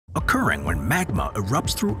occurring when magma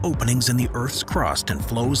erupts through openings in the Earth's crust and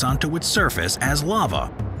flows onto its surface as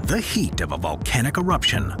lava. The heat of a volcanic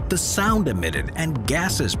eruption, the sound emitted, and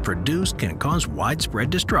gases produced can cause widespread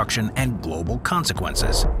destruction and global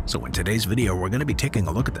consequences. So in today's video, we're going to be taking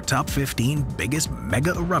a look at the top 15 biggest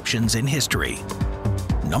mega eruptions in history.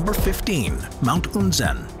 Number 15. Mount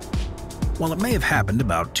Unzen. While it may have happened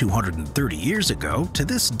about 230 years ago, to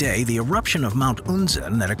this day the eruption of Mount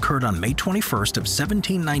Unzen that occurred on May 21st of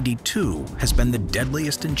 1792 has been the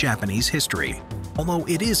deadliest in Japanese history. Although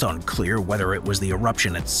it is unclear whether it was the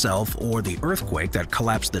eruption itself or the earthquake that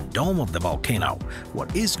collapsed the dome of the volcano,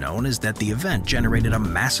 what is known is that the event generated a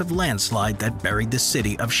massive landslide that buried the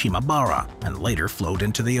city of Shimabara and later flowed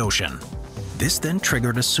into the ocean. This then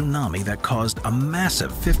triggered a tsunami that caused a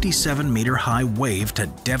massive 57-meter-high wave to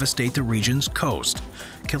devastate the region's coast,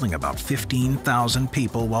 killing about 15,000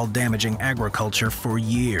 people while damaging agriculture for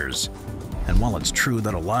years. And while it's true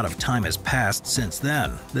that a lot of time has passed since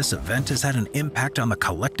then, this event has had an impact on the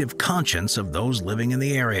collective conscience of those living in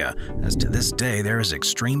the area, as to this day there is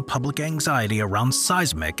extreme public anxiety around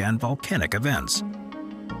seismic and volcanic events.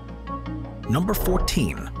 Number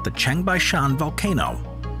 14. The Changbaishan Volcano.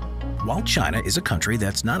 While China is a country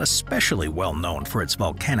that's not especially well known for its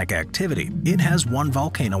volcanic activity, it has one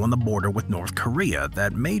volcano on the border with North Korea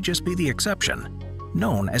that may just be the exception.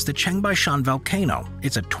 Known as the Changbaishan Volcano,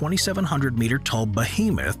 it's a 2,700-meter-tall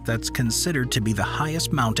behemoth that's considered to be the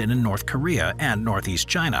highest mountain in North Korea and northeast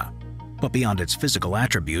China. But beyond its physical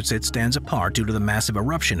attributes, it stands apart due to the massive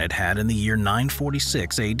eruption it had in the year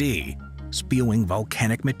 946 AD. Spewing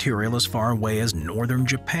volcanic material as far away as northern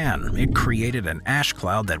Japan, it created an ash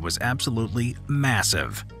cloud that was absolutely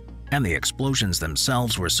massive. And the explosions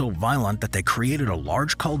themselves were so violent that they created a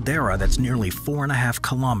large caldera that's nearly 4.5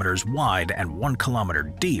 kilometers wide and 1 kilometer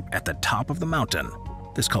deep at the top of the mountain.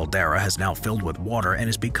 This caldera has now filled with water and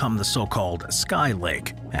has become the so-called Sky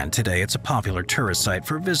Lake, and today it's a popular tourist site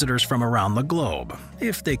for visitors from around the globe,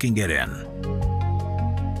 if they can get in.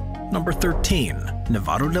 Number 13.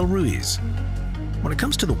 Nevado del Ruiz. When it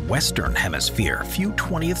comes to the Western Hemisphere, few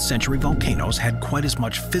 20th century volcanoes had quite as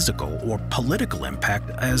much physical or political impact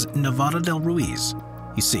as Nevado del Ruiz.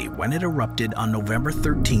 You see, when it erupted on November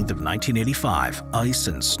 13th of 1985, ice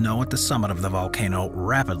and snow at the summit of the volcano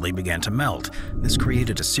rapidly began to melt. This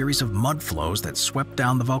created a series of mud flows that swept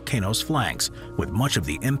down the volcano's flanks, with much of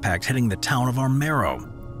the impact hitting the town of Armero.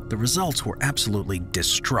 The results were absolutely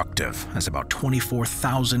destructive, as about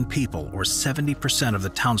 24,000 people, or 70% of the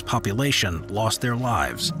town's population, lost their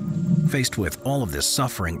lives. Faced with all of this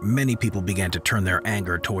suffering, many people began to turn their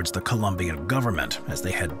anger towards the Colombian government, as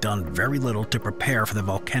they had done very little to prepare for the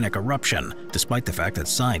volcanic eruption, despite the fact that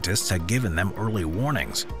scientists had given them early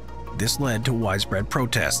warnings. This led to widespread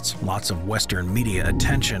protests, lots of Western media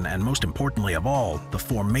attention, and most importantly of all, the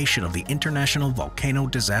formation of the International Volcano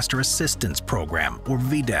Disaster Assistance Program, or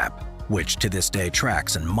VDAP, which to this day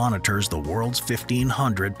tracks and monitors the world's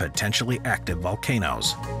 1,500 potentially active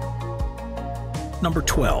volcanoes. Number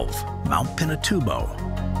 12. Mount Pinatubo.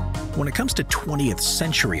 When it comes to 20th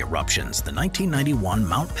century eruptions, the 1991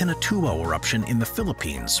 Mount Pinatubo eruption in the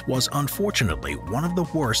Philippines was unfortunately one of the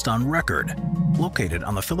worst on record. Located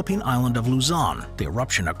on the Philippine island of Luzon, the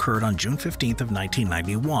eruption occurred on June 15th of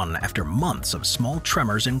 1991 after months of small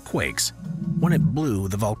tremors and quakes. When it blew,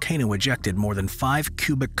 the volcano ejected more than 5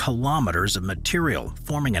 cubic kilometers of material,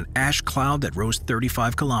 forming an ash cloud that rose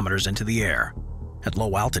 35 kilometers into the air. At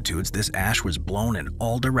low altitudes, this ash was blown in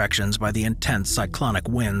all directions by the intense cyclonic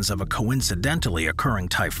winds of a coincidentally occurring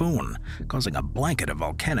typhoon, causing a blanket of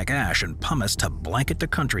volcanic ash and pumice to blanket the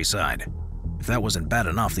countryside. If that wasn't bad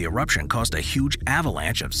enough, the eruption caused a huge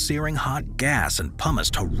avalanche of searing hot gas and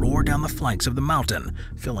pumice to roar down the flanks of the mountain,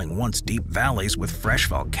 filling once deep valleys with fresh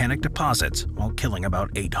volcanic deposits, while killing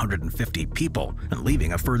about 850 people and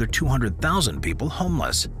leaving a further 200,000 people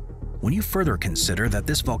homeless. When you further consider that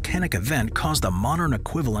this volcanic event caused the modern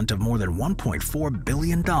equivalent of more than $1.4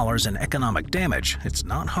 billion in economic damage, it's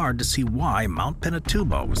not hard to see why Mount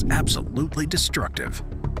Pinatubo was absolutely destructive.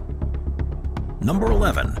 Number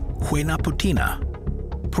 11.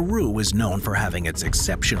 Huaynaputina. Peru is known for having its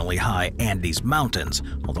exceptionally high Andes Mountains,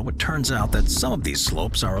 although it turns out that some of these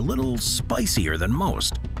slopes are a little spicier than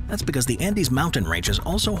most. That's because the Andes mountain range is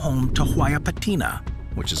also home to Huaynaputina,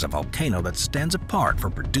 which is a volcano that stands apart for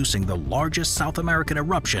producing the largest South American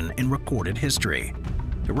eruption in recorded history.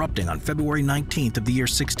 Erupting on February 19th of the year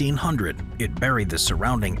 1600, it buried the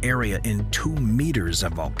surrounding area in 2 meters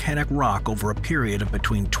of volcanic rock over a period of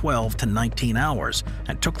between 12 to 19 hours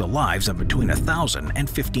and took the lives of between 1,000 and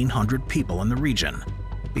 1,500 people in the region.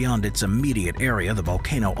 Beyond its immediate area, the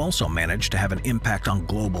volcano also managed to have an impact on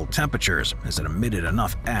global temperatures, as it emitted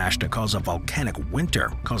enough ash to cause a volcanic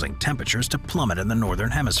winter, causing temperatures to plummet in the northern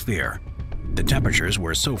hemisphere. The temperatures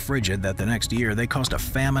were so frigid that the next year they caused a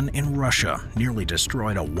famine in Russia, nearly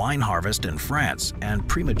destroyed a wine harvest in France, and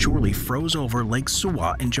prematurely froze over Lake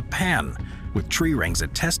Suwa in Japan, with tree rings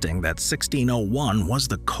attesting that 1601 was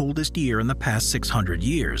the coldest year in the past 600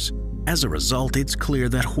 years. As a result, it's clear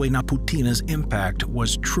that Huayna-Putina's impact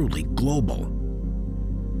was truly global.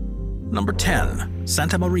 Number 10.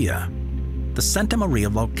 Santa Maria. The Santa Maria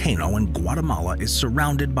volcano in Guatemala is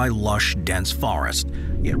surrounded by lush, dense forest.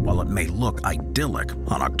 Yet while it may look idyllic,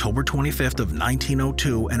 on October 25th of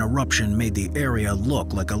 1902, an eruption made the area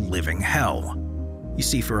look like a living hell. You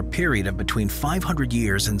see, for a period of between 500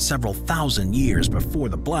 years and several thousand years before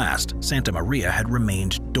the blast, Santa Maria had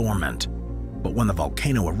remained dormant. But when the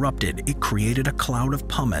volcano erupted, it created a cloud of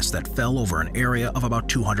pumice that fell over an area of about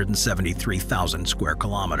 273,000 square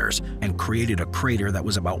kilometers and created a crater that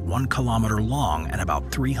was about 1 kilometer long and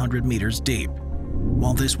about 300 meters deep.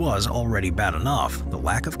 While this was already bad enough, the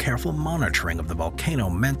lack of careful monitoring of the volcano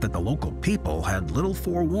meant that the local people had little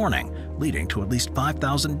forewarning, leading to at least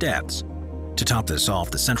 5,000 deaths. To top this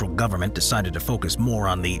off, the central government decided to focus more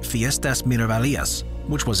on the Fiestas Mirabilias,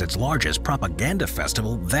 which was its largest propaganda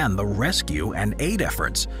festival than the rescue and aid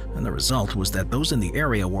efforts, and the result was that those in the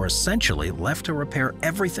area were essentially left to repair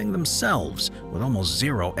everything themselves, with almost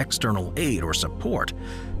zero external aid or support,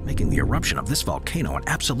 making the eruption of this volcano an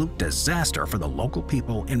absolute disaster for the local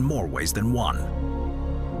people in more ways than one.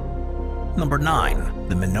 Number 9.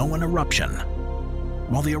 The Minoan Eruption.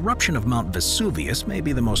 While the eruption of Mount Vesuvius may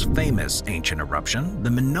be the most famous ancient eruption, the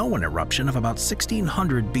Minoan eruption of about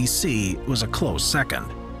 1600 BC was a close second.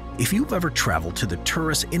 If you've ever traveled to the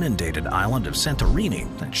tourist-inundated island of Santorini,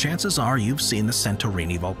 then chances are you've seen the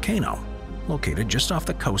Santorini volcano. Located just off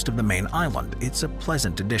the coast of the main island, it's a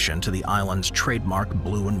pleasant addition to the island's trademark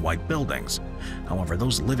blue and white buildings. However,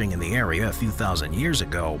 those living in the area a few thousand years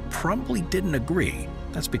ago probably didn't agree.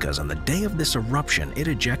 That's because on the day of this eruption, it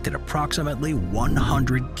ejected approximately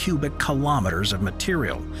 100 cubic kilometers of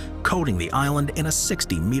material, coating the island in a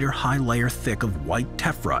 60-meter-high layer thick of white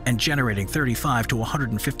tephra and generating 35 to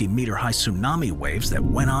 150-meter-high tsunami waves that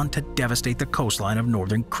went on to devastate the coastline of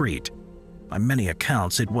northern Crete. By many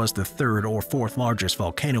accounts, it was the third or fourth largest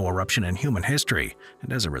volcano eruption in human history,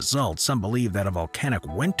 and as a result, some believe that a volcanic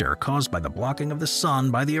winter caused by the blocking of the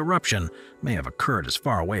sun by the eruption may have occurred as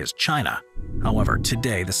far away as China. However,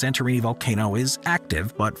 today the Santorini volcano is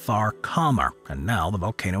active but far calmer, and now the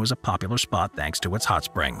volcano is a popular spot thanks to its hot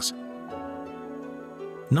springs.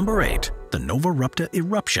 Number 8. The Novarupta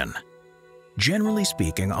Eruption. Generally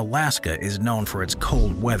speaking, Alaska is known for its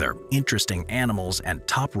cold weather, interesting animals, and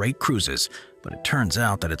top-rate cruises, but it turns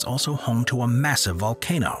out that it's also home to a massive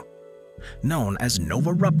volcano. Known as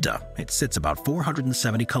Novarupta, it sits about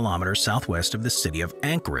 470 kilometers southwest of the city of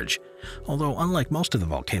Anchorage. Although unlike most of the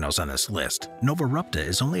volcanoes on this list, Novarupta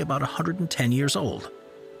is only about 110 years old.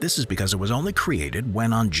 This is because it was only created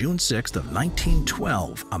when on June 6th of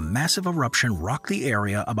 1912, a massive eruption rocked the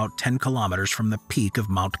area about 10 kilometers from the peak of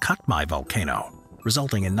Mount Katmai volcano,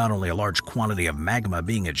 resulting in not only a large quantity of magma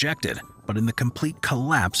being ejected, but in the complete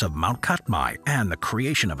collapse of Mount Katmai and the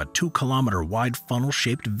creation of a 2-kilometer wide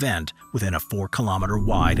funnel-shaped vent within a 4-kilometer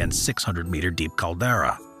wide and 600-meter deep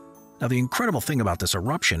caldera. Now, the incredible thing about this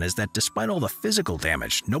eruption is that despite all the physical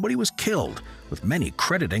damage, nobody was killed, with many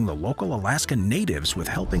crediting the local Alaskan natives with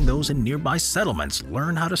helping those in nearby settlements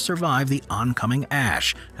learn how to survive the oncoming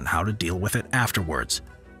ash and how to deal with it afterwards.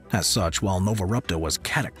 As such, while Novarupta was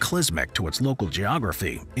cataclysmic to its local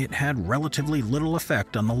geography, it had relatively little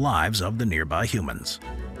effect on the lives of the nearby humans.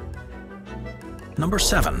 Number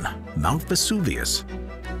 7. Mount Vesuvius.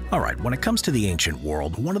 Alright, when it comes to the ancient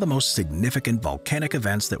world, one of the most significant volcanic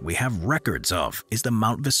events that we have records of is the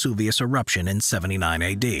Mount Vesuvius eruption in 79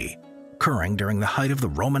 AD. Occurring during the height of the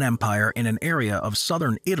Roman Empire in an area of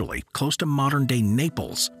southern Italy close to modern-day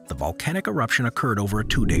Naples, the volcanic eruption occurred over a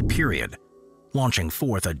 2-day period, launching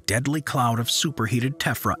forth a deadly cloud of superheated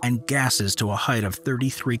tephra and gases to a height of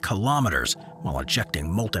 33 kilometers, while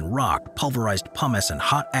ejecting molten rock, pulverized pumice, and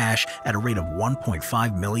hot ash at a rate of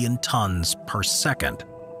 1.5 million tons per second.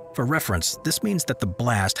 For reference, this means that the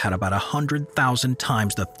blast had about 100,000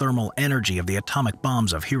 times the thermal energy of the atomic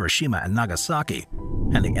bombs of Hiroshima and Nagasaki,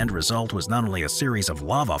 and the end result was not only a series of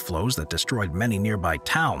lava flows that destroyed many nearby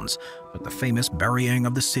towns, but the famous burying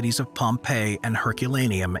of the cities of Pompeii and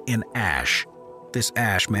Herculaneum in ash. This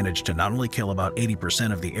ash managed to not only kill about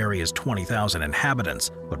 80% of the area's 20,000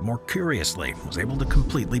 inhabitants, but more curiously, was able to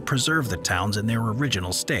completely preserve the towns in their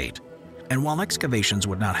original state. And while excavations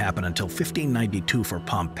would not happen until 1592 for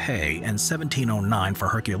Pompeii and 1709 for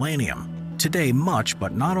Herculaneum, today much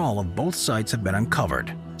but not all of both sites have been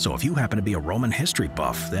uncovered. So if you happen to be a Roman history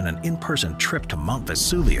buff, then an in-person trip to Mount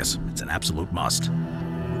Vesuvius is an absolute must.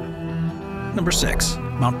 Number 6.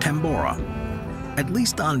 Mount Tambora. At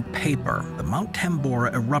least on paper, the Mount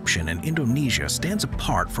Tambora eruption in Indonesia stands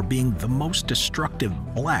apart for being the most destructive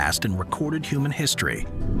blast in recorded human history.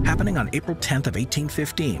 Happening on April 10th of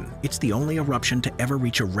 1815, it's the only eruption to ever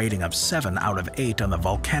reach a rating of 7 out of 8 on the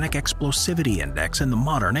Volcanic Explosivity Index in the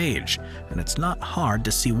modern age, and it's not hard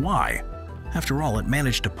to see why. After all, it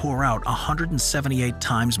managed to pour out 178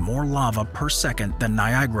 times more lava per second than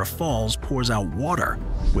Niagara Falls pours out water,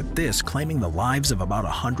 with this claiming the lives of about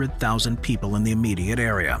 100,000 people in the immediate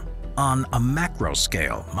area. On a macro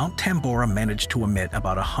scale, Mount Tambora managed to emit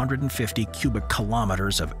about 150 cubic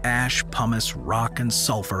kilometers of ash, pumice, rock, and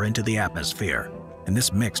sulfur into the atmosphere, and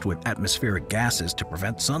this mixed with atmospheric gases to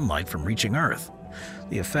prevent sunlight from reaching Earth.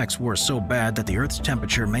 The effects were so bad that the Earth's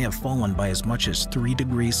temperature may have fallen by as much as 3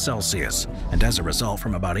 degrees Celsius, and as a result,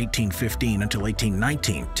 from about 1815 until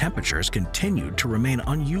 1819, temperatures continued to remain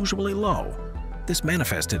unusually low. This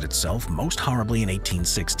manifested itself most horribly in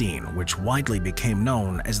 1816, which widely became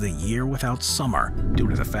known as the Year Without Summer, due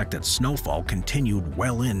to the fact that snowfall continued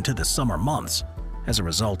well into the summer months. As a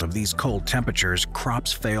result of these cold temperatures,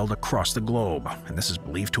 crops failed across the globe, and this is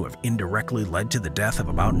believed to have indirectly led to the death of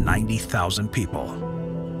about 90,000 people.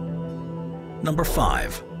 Number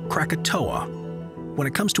 5. Krakatoa. When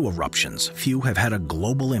it comes to eruptions, few have had a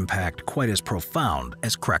global impact quite as profound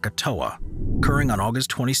as Krakatoa. Occurring on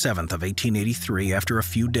August 27th of 1883 after a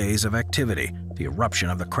few days of activity, the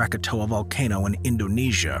eruption of the Krakatoa volcano in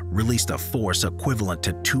Indonesia released a force equivalent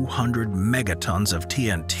to 200 megatons of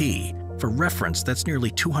TNT. For reference, that's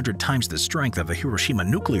nearly 200 times the strength of the Hiroshima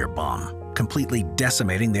nuclear bomb. Completely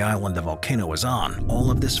decimating the island the volcano was on,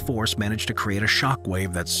 all of this force managed to create a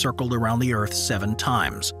shockwave that circled around the Earth 7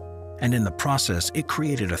 times. And in the process, it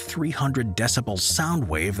created a 300 decibel sound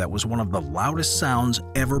wave that was one of the loudest sounds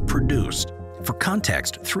ever produced. For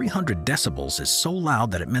context, 300 decibels is so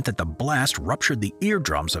loud that it meant that the blast ruptured the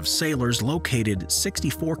eardrums of sailors located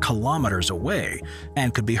 64 kilometers away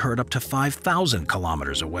and could be heard up to 5,000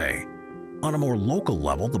 kilometers away. On a more local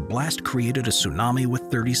level, the blast created a tsunami with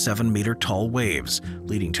 37-meter tall waves,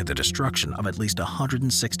 leading to the destruction of at least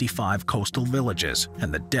 165 coastal villages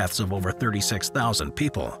and the deaths of over 36,000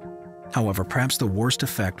 people. However, perhaps the worst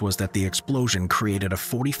effect was that the explosion created a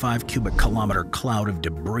 45 cubic kilometer cloud of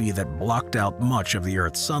debris that blocked out much of the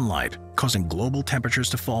Earth's sunlight, causing global temperatures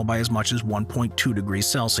to fall by as much as 1.2 degrees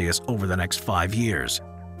Celsius over the next 5 years.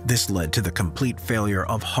 This led to the complete failure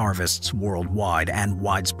of harvests worldwide and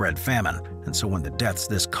widespread famine, and so when the deaths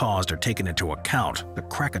this caused are taken into account, the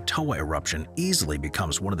Krakatoa eruption easily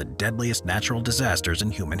becomes one of the deadliest natural disasters in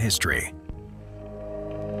human history.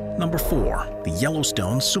 Number 4. The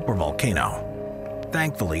Yellowstone supervolcano.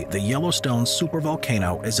 Thankfully, the Yellowstone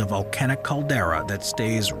supervolcano is a volcanic caldera that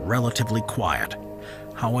stays relatively quiet.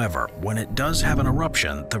 However, when it does have an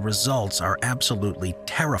eruption, the results are absolutely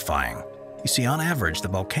terrifying. You see, on average, the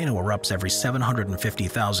volcano erupts every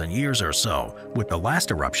 750,000 years or so, with the last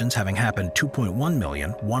eruptions having happened 2.1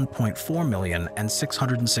 million, 1.4 million, and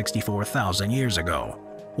 664,000 years ago.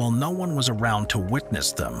 While no one was around to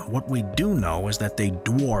witness them, what we do know is that they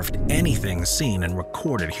dwarfed anything seen in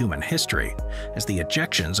recorded human history, as the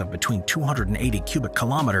ejections of between 280 cubic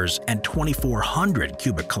kilometers and 2,400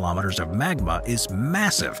 cubic kilometers of magma is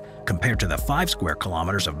massive compared to the 5 square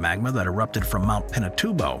kilometers of magma that erupted from Mount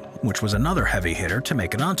Pinatubo, which was another heavy hitter to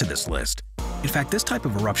make it onto this list. In fact, this type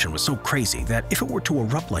of eruption was so crazy that if it were to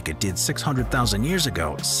erupt like it did 600,000 years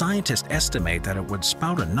ago, scientists estimate that it would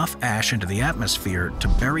spout enough ash into the atmosphere to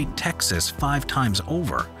bury Texas 5 times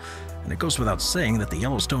over. And it goes without saying that the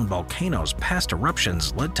Yellowstone volcano's past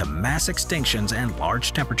eruptions led to mass extinctions and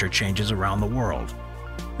large temperature changes around the world.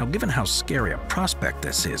 Now, given how scary a prospect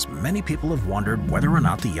this is, many people have wondered whether or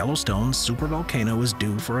not the Yellowstone supervolcano is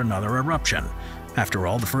due for another eruption. After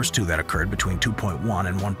all, the first 2 that occurred between 2.1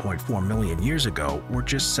 and 1.4 million years ago were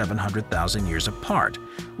just 700,000 years apart,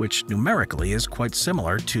 which numerically is quite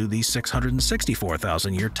similar to the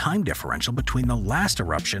 664,000-year time differential between the last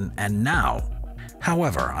eruption and now.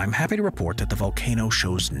 However, I'm happy to report that the volcano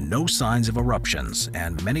shows no signs of eruptions,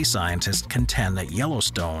 and many scientists contend that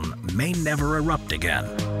Yellowstone may never erupt again.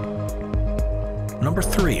 Number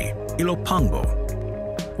 3. Ilopango.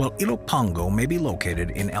 While Ilopango may be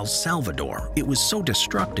located in El Salvador, it was so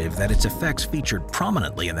destructive that its effects featured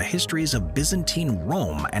prominently in the histories of Byzantine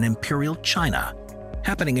Rome and Imperial China.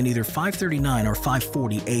 Happening in either 539 or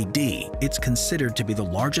 540 AD, it's considered to be the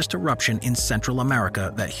largest eruption in Central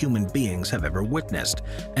America that human beings have ever witnessed,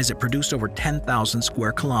 as it produced over 10,000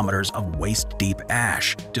 square kilometers of waist-deep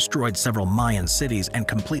ash, destroyed several Mayan cities, and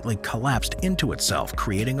completely collapsed into itself,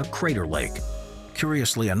 creating a crater lake.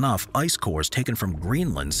 Curiously enough, ice cores taken from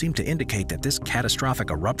Greenland seem to indicate that this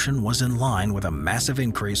catastrophic eruption was in line with a massive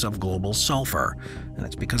increase of global sulfur, and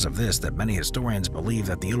it's because of this that many historians believe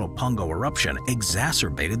that the Ilopango eruption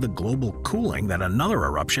exacerbated the global cooling that another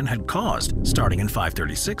eruption had caused, starting in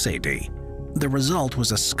 536 AD. The result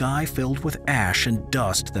was a sky filled with ash and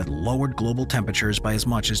dust that lowered global temperatures by as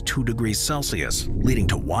much as 2 degrees Celsius, leading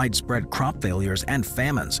to widespread crop failures and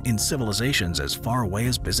famines in civilizations as far away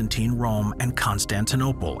as Byzantine Rome and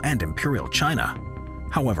Constantinople and Imperial China.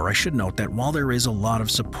 However, I should note that while there is a lot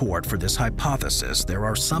of support for this hypothesis, there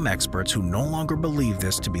are some experts who no longer believe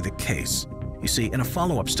this to be the case. You see, in a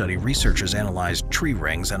follow-up study, researchers analyzed tree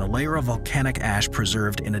rings and a layer of volcanic ash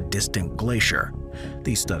preserved in a distant glacier.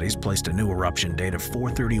 These studies placed a new eruption date of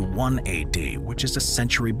 431 AD, which is a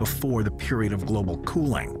century before the period of global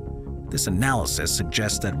cooling. This analysis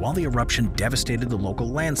suggests that while the eruption devastated the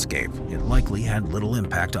local landscape, it likely had little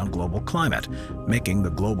impact on global climate, making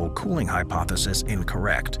the global cooling hypothesis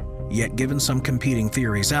incorrect. Yet, given some competing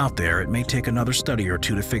theories out there, it may take another study or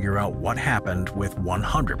two to figure out what happened with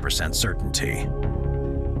 100% certainty.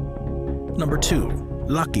 Number 2.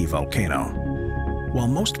 Lucky Volcano. While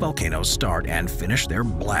most volcanoes start and finish their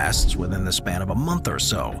blasts within the span of a month or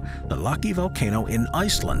so, the Lucky volcano in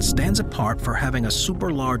Iceland stands apart for having a super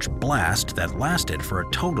large blast that lasted for a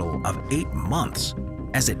total of 8 months,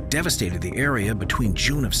 as it devastated the area between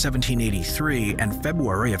June of 1783 and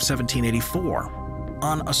February of 1784.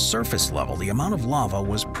 On a surface level, the amount of lava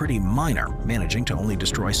was pretty minor, managing to only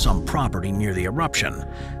destroy some property near the eruption.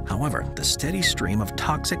 However, the steady stream of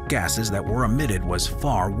toxic gases that were emitted was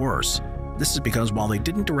far worse. This is because while they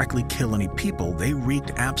didn't directly kill any people, they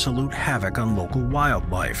wreaked absolute havoc on local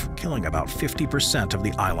wildlife, killing about 50% of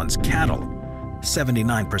the island's cattle,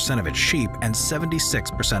 79% of its sheep, and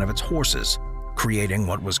 76% of its horses, creating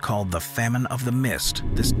what was called the Famine of the Mist.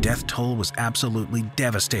 This death toll was absolutely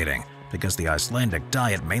devastating, because the Icelandic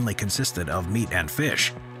diet mainly consisted of meat and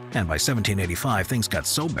fish. And by 1785, things got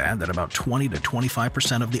so bad that about 20 to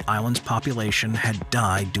 25% of the island's population had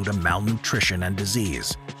died due to malnutrition and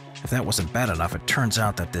disease. If that wasn't bad enough, it turns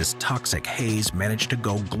out that this toxic haze managed to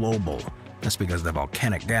go global. That's because the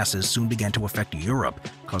volcanic gases soon began to affect Europe,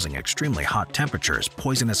 causing extremely hot temperatures,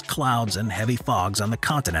 poisonous clouds, and heavy fogs on the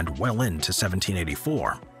continent well into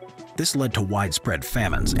 1784. This led to widespread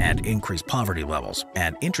famines and increased poverty levels,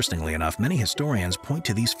 and interestingly enough, many historians point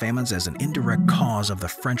to these famines as an indirect cause of the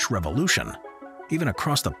French Revolution. Even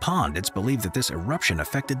across the pond, it's believed that this eruption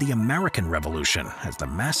affected the American Revolution, as the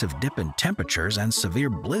massive dip in temperatures and severe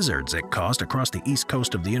blizzards it caused across the east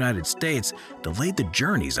coast of the United States delayed the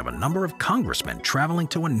journeys of a number of congressmen traveling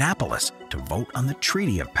to Annapolis to vote on the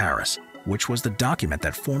Treaty of Paris, which was the document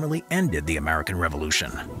that formally ended the American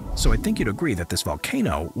Revolution. So I think you'd agree that this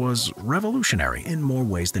volcano was revolutionary in more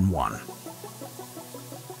ways than one.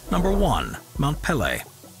 Number 1. Mount Pelée.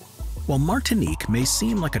 While Martinique may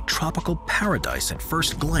seem like a tropical paradise at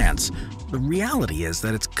first glance, the reality is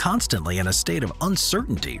that it's constantly in a state of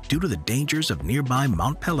uncertainty due to the dangers of nearby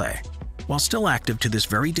Mount Pelée. While still active to this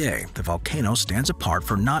very day, the volcano stands apart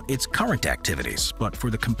for not its current activities, but for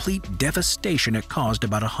the complete devastation it caused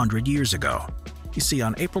about 100 years ago. You see,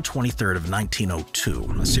 on April 23rd of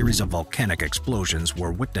 1902, a series of volcanic explosions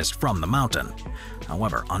were witnessed from the mountain.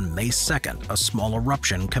 However, on May 2nd, a small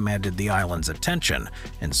eruption commanded the island's attention,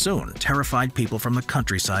 and soon, terrified people from the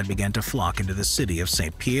countryside began to flock into the city of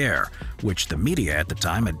St. Pierre, which the media at the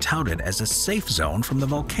time had touted as a safe zone from the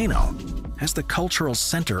volcano. As the cultural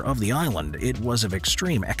center of the island, it was of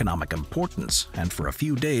extreme economic importance, and for a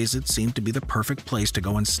few days it seemed to be the perfect place to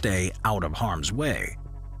go and stay out of harm's way.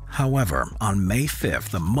 However, on May 5th,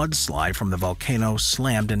 the mudslide from the volcano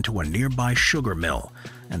slammed into a nearby sugar mill,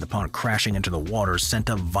 and upon crashing into the water sent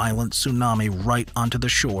a violent tsunami right onto the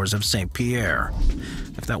shores of St. Pierre.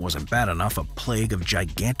 If that wasn't bad enough, a plague of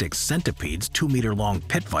gigantic centipedes, 2-meter-long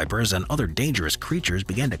pit vipers, and other dangerous creatures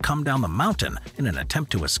began to come down the mountain in an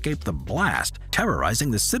attempt to escape the blast,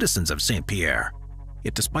 terrorizing the citizens of St. Pierre.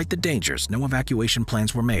 Yet despite the dangers, no evacuation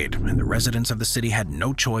plans were made, and the residents of the city had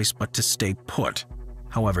no choice but to stay put.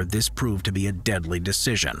 However, this proved to be a deadly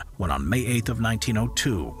decision when on May 8th of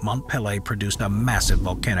 1902, Mount Pelée produced a massive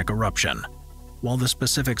volcanic eruption. While the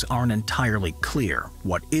specifics aren't entirely clear,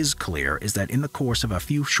 what is clear is that in the course of a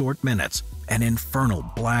few short minutes, an infernal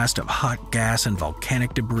blast of hot gas and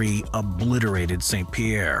volcanic debris obliterated St.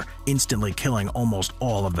 Pierre, instantly killing almost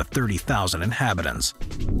all of the 30,000 inhabitants.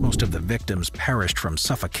 Most of the victims perished from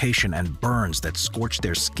suffocation and burns that scorched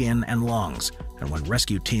their skin and lungs, and when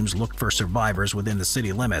rescue teams looked for survivors within the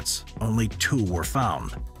city limits, only 2 were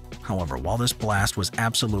found. However, while this blast was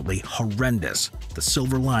absolutely horrendous, the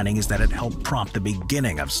silver lining is that it helped prompt the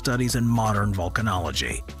beginning of studies in modern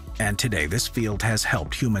volcanology. And today, this field has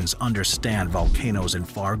helped humans understand volcanoes in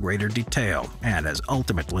far greater detail and has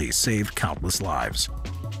ultimately saved countless lives.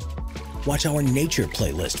 Watch our nature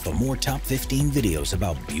playlist for more top 15 videos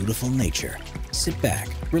about beautiful nature. Sit back,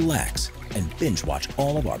 relax, and binge watch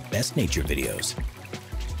all of our best nature videos.